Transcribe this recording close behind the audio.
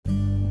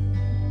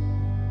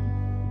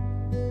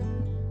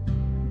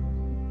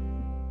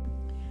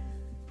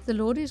The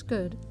Lord is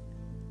good,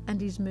 and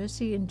His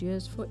mercy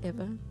endures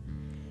forever.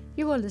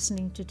 You are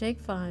listening to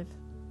Take 5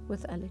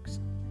 with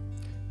Alex.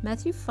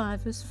 Matthew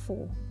 5 verse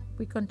 4.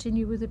 We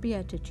continue with the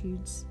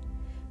Beatitudes.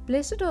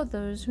 Blessed are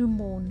those who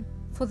mourn,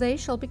 for they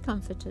shall be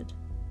comforted.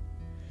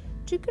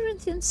 2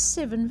 Corinthians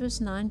 7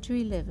 verse 9 to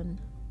 11.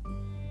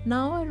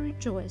 Now I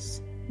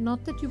rejoice,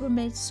 not that you were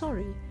made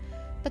sorry,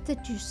 but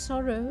that your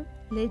sorrow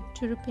led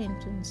to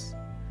repentance.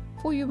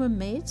 For you were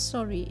made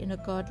sorry in a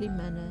godly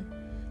manner,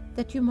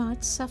 that you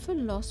might suffer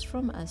loss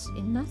from us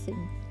in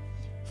nothing.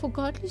 For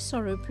godly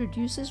sorrow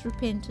produces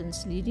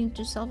repentance leading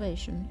to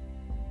salvation,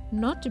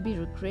 not to be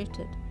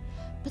regretted,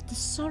 but the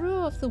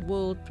sorrow of the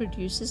world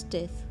produces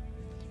death.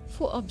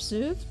 For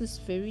observe this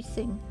very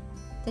thing,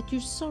 that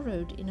you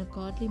sorrowed in a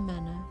godly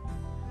manner.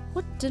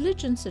 What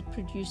diligence it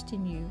produced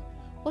in you,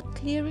 what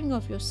clearing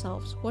of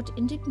yourselves, what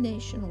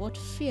indignation, what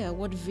fear,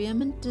 what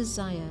vehement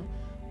desire,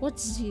 what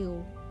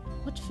zeal,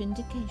 what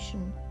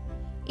vindication.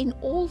 In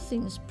all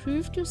things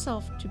proved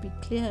yourself to be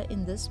clear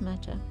in this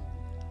matter.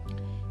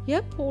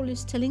 Here Paul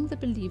is telling the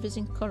believers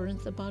in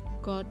Corinth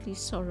about godly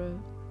sorrow.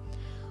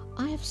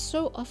 I have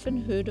so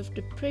often heard of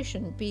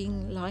depression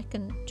being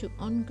likened to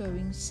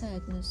ongoing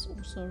sadness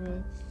or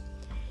sorrow.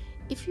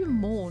 If you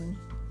mourn,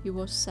 you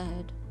are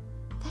sad.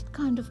 That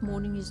kind of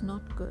mourning is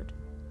not good.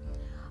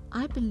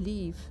 I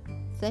believe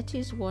that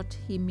is what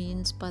he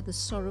means by the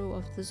sorrow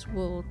of this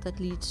world that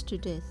leads to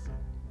death.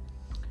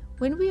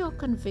 When we are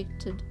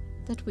convicted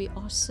that we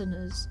are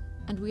sinners,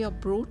 and we are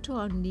brought to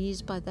our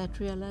knees by that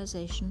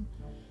realization,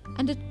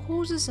 and it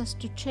causes us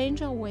to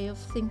change our way of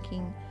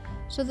thinking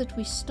so that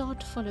we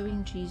start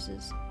following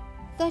Jesus.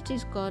 That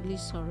is godly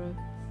sorrow.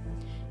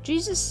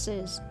 Jesus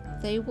says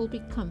they will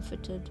be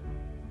comforted.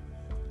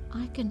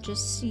 I can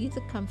just see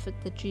the comfort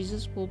that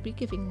Jesus will be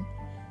giving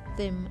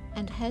them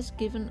and has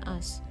given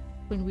us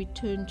when we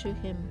turn to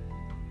Him.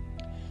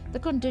 The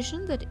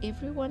condition that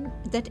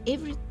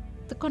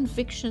the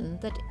conviction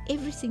that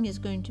everything is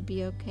going to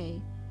be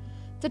okay,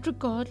 that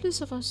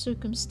regardless of our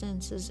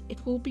circumstances,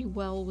 it will be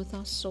well with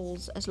our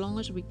souls as long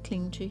as we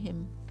cling to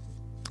Him.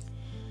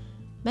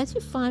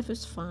 Matthew 5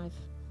 verse 5.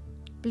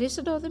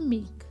 Blessed are the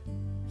meek,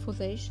 for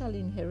they shall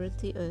inherit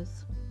the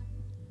earth.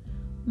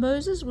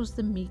 Moses was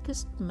the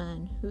meekest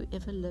man who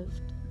ever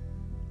lived.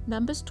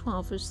 Numbers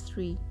 12 verse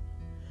 3.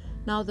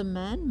 Now the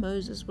man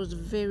Moses was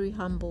very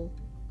humble,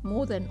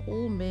 more than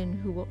all men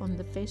who were on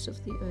the face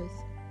of the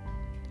earth.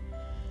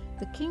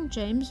 The King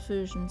James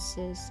Version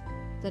says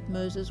that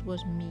Moses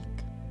was meek.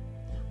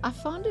 I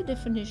found a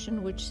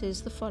definition which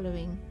says the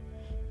following: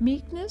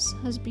 meekness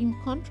has been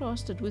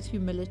contrasted with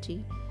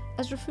humility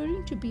as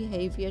referring to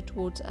behavior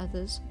towards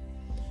others,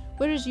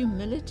 whereas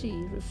humility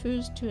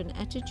refers to an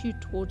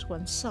attitude towards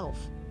oneself.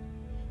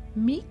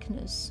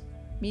 Meekness,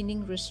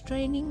 meaning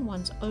restraining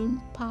one's own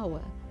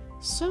power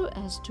so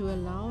as to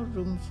allow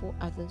room for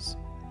others.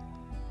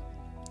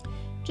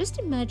 Just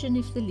imagine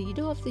if the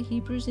leader of the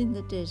Hebrews in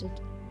the desert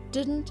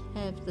didn't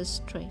have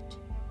this trait.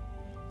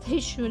 They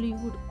surely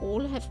would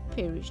all have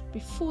perished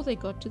before they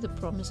got to the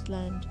promised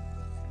land.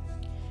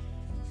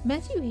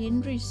 Matthew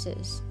Henry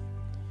says,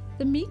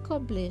 the meek are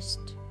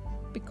blessed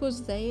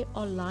because they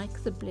are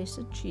like the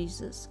blessed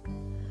Jesus.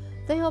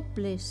 They are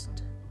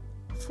blessed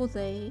for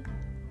they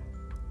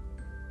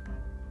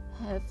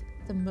have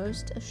the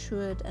most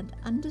assured and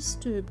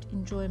undisturbed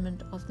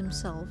enjoyment of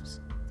themselves,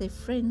 their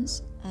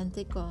friends, and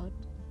their God.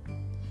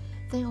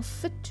 They are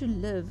fit to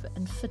live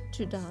and fit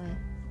to die.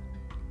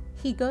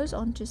 He goes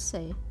on to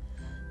say,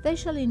 they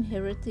shall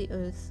inherit the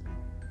earth,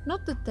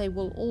 not that they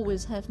will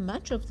always have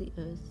much of the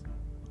earth,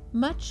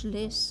 much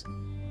less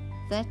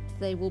that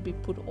they will be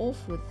put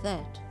off with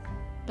that,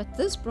 but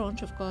this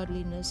branch of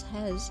godliness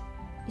has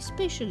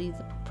especially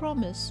the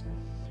promise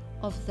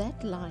of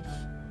that life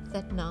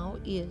that now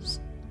is.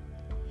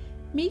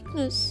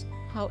 Meekness,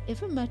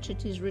 however much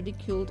it is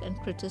ridiculed and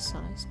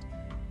criticized,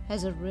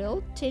 has a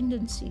real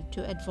tendency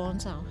to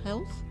advance our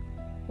health,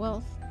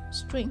 wealth,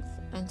 strength,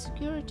 and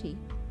security,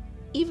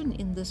 even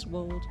in this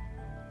world.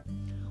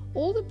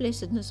 All the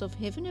blessedness of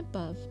heaven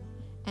above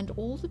and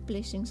all the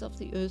blessings of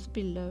the earth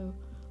below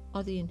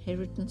are the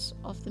inheritance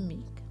of the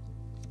meek.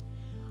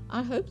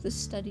 I hope this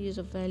study is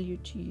of value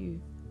to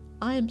you.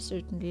 I am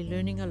certainly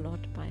learning a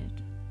lot by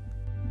it.